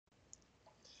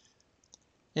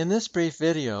In this brief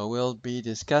video, we'll be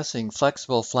discussing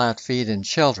flexible flat feet in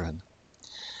children.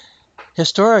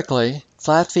 Historically,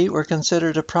 flat feet were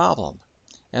considered a problem,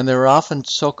 and they were often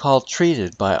so-called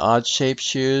treated by odd-shaped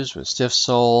shoes with stiff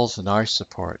soles and arch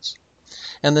supports.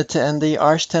 And the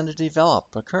arch tended to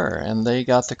occur, and they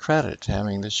got the credit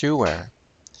having the shoe wear.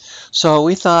 So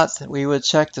we thought that we would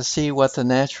check to see what the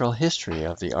natural history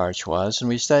of the arch was, and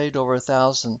we studied over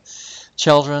 1,000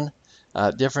 children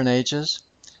at different ages.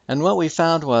 And what we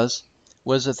found was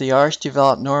that the arch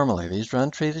developed normally. These were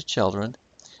untreated children,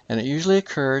 and it usually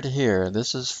occurred here.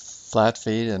 This is flat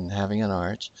feet and having an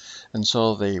arch. And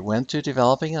so they went to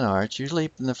developing an arch,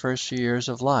 usually in the first few years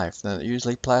of life. Then it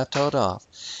usually plateaued off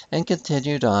and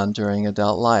continued on during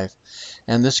adult life.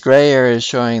 And this gray area is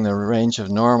showing the range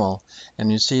of normal.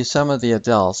 And you see some of the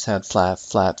adults had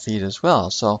flat feet as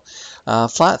well. So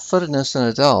flat-footedness in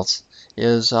adults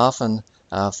is often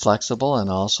flexible and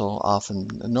also often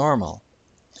normal.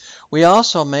 We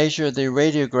also measured the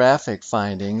radiographic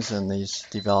findings in these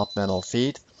developmental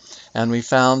feet, and we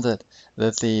found that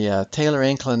the Taylor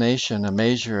inclination, a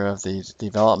measure of the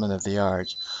development of the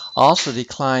arch, also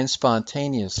declined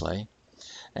spontaneously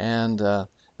and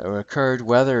occurred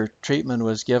whether treatment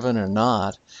was given or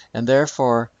not, and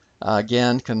therefore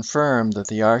again confirmed that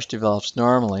the arch develops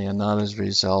normally and not as a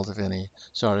result of any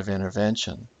sort of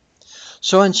intervention.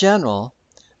 So in general,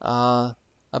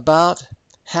 about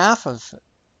half of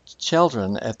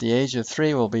children at the age of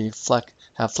 3 will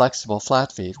have flexible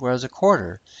flat feet, whereas a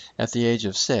quarter at the age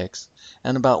of 6,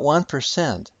 and about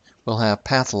 1% will have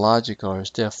pathological or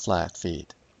stiff flat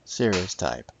feet, serious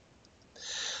type.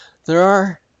 There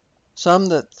are some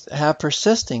that have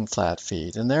persisting flat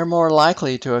feet, and they're more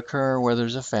likely to occur where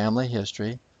there's a family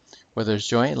history, where there's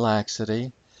joint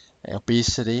laxity,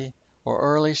 obesity, or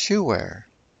early shoe wear.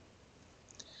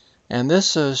 And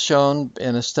this is shown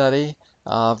in a study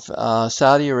of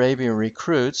Saudi Arabian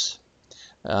recruits,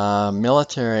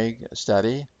 military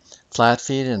study, flat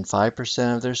feet in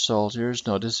 5% of their soldiers,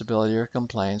 no disability or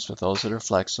complaints with those that are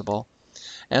flexible.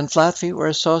 And flat feet were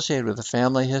associated with a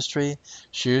family history,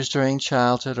 shoes during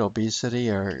childhood, obesity,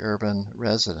 or urban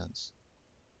residence.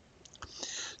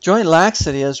 Joint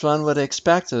laxity, as one would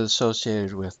expect, is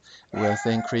associated with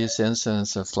increased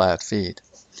incidence of flat feet.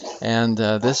 And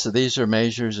these are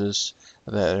measures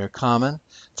that are common.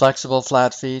 Flexible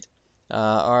flat feet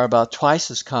are about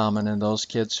twice as common in those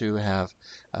kids who have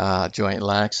joint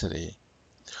laxity.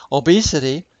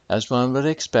 Obesity, as one would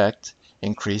expect,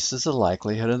 increases the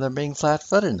likelihood of there being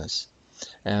flat-footedness.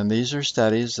 And these are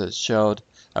studies that showed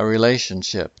a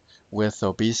relationship with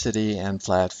obesity and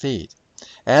flat feet,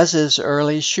 as is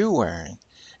early shoe wearing.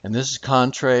 And this is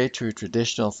contrary to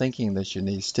traditional thinking that you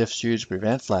need stiff shoes to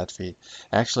prevent flat feet.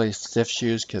 Actually, stiff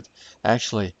shoes could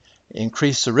actually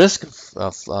increase the risk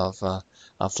of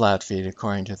flat feet,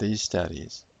 according to these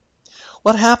studies.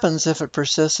 What happens if it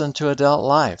persists into adult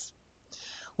life?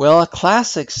 Well, a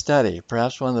classic study,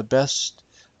 perhaps one of the best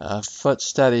foot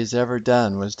studies ever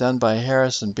done, was done by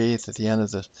Harris and Beath at the end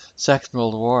of the Second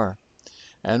World War,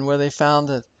 and where they found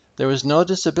that there was no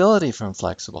disability from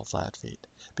flexible flat feet,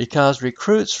 because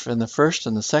recruits in the First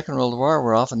and the Second World War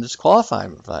were often disqualified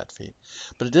with flat feet.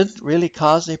 But it didn't really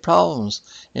cause any problems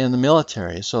in the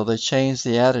military, so they changed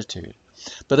the attitude.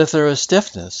 But if there was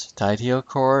stiffness, tight heel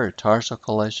cord or tarsal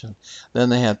collision, then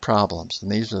they had problems.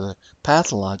 And these are the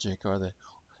pathologic or the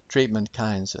treatment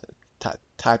types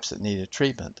that needed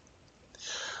treatment.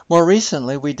 More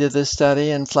recently, we did this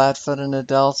study in flat-footed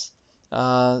adults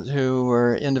who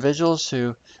were individuals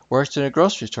who worked in a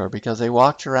grocery store because they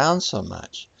walked around so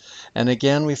much. And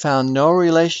again, we found no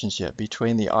relationship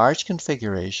between the arch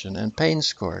configuration and pain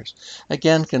scores,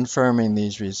 again confirming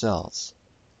these results.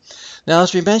 Now,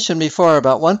 as we mentioned before,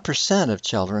 about 1% of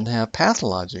children have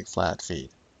pathologic flat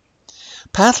feet.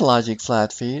 Pathologic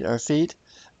flat feet are feet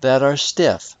that are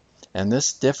stiff, and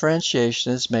this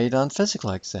differentiation is made on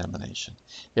physical examination.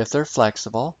 If they're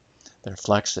flexible,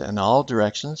 in all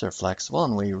directions, they're flexible,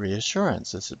 and we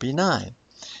reassurance. This is benign.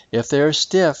 If they're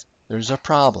stiff, there's a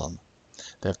problem.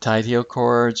 They have tight heel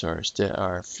cords or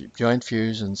joint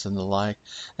fusions and the like,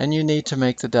 and you need to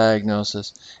make the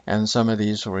diagnosis, and some of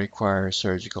these will require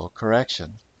surgical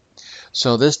correction.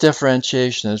 So this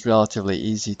differentiation is relatively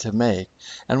easy to make,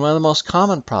 and one of the most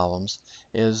common problems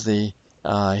is the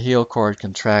heel cord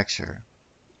contracture.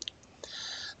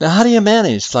 Now, how do you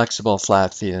manage flexible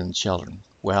flat feet in children?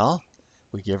 Well,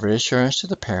 we give reassurance to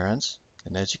the parents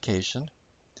and education,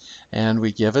 and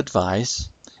we give advice.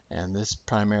 And this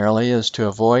primarily is to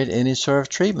avoid any sort of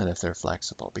treatment if they're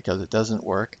flexible, because it doesn't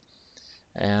work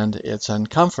and it's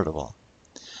uncomfortable.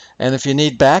 And if you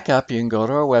need backup, you can go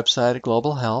to our website at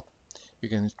Global Help You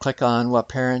can click on What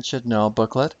Parents Should Know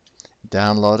booklet,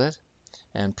 download it,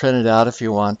 and print it out if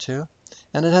you want to.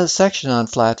 And it has a section on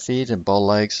flat feet and bow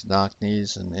legs, knock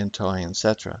knees, and in-toeing,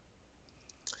 etc.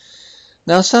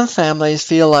 Now, some families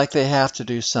feel like they have to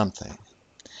do something.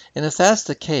 And if that's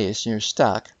the case and you're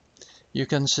stuck, you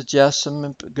can suggest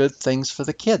some good things for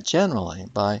the kid generally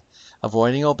by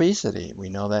avoiding obesity. We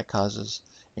know that causes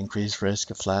increased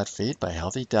risk of flat feet by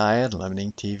healthy diet,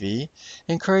 limiting TV,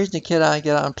 encouraging the kid to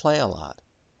get out and play a lot.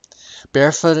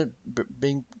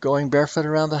 Going barefoot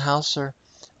around the house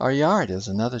or yard is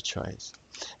another choice.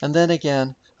 And then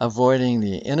again, avoiding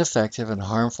the ineffective and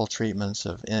harmful treatments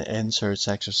of inserts,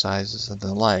 exercises, and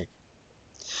the like.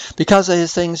 Because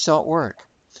these things don't work.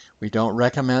 We don't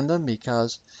recommend them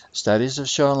because studies have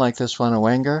shown, like this one of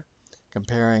Wenger,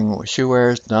 comparing shoe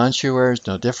wearers, non-shoe wearers,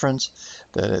 no difference.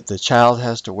 The child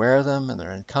has to wear them, and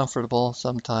they're uncomfortable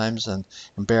sometimes and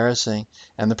embarrassing,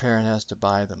 and the parent has to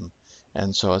buy them.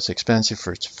 And so it's expensive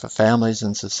for families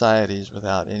and societies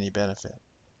without any benefit.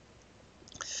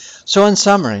 So in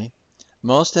summary,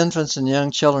 most infants and young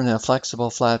children have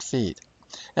flexible flat feet,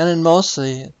 and in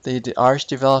mostly the arch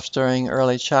develops during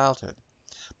early childhood.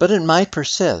 But it might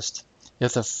persist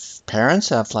if the parents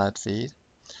have flat feet,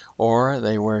 or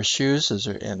they wear shoes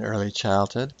in early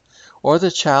childhood, or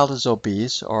the child is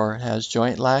obese or has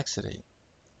joint laxity.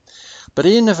 But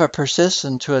even if it persists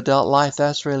into adult life,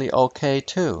 that's really okay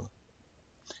too,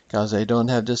 because they don't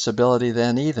have disability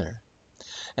then either.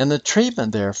 And the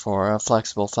treatment, therefore, of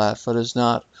flexible flat foot is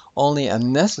not only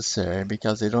unnecessary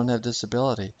because they don't have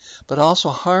disability, but also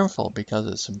harmful because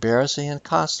it's embarrassing and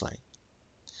costly.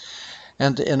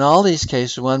 And in all these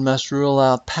cases, one must rule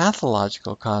out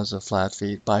pathological causes of flat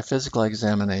feet by physical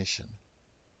examination.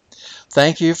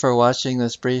 Thank you for watching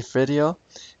this brief video,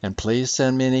 and please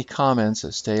send me any comments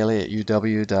at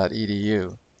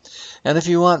staley@uw.edu. And if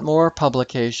you want more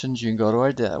publications, you can go to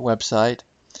our website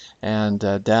and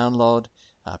download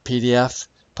PDF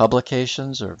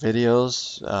publications or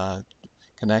videos,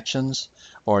 connections,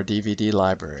 or DVD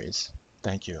libraries.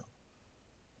 Thank you.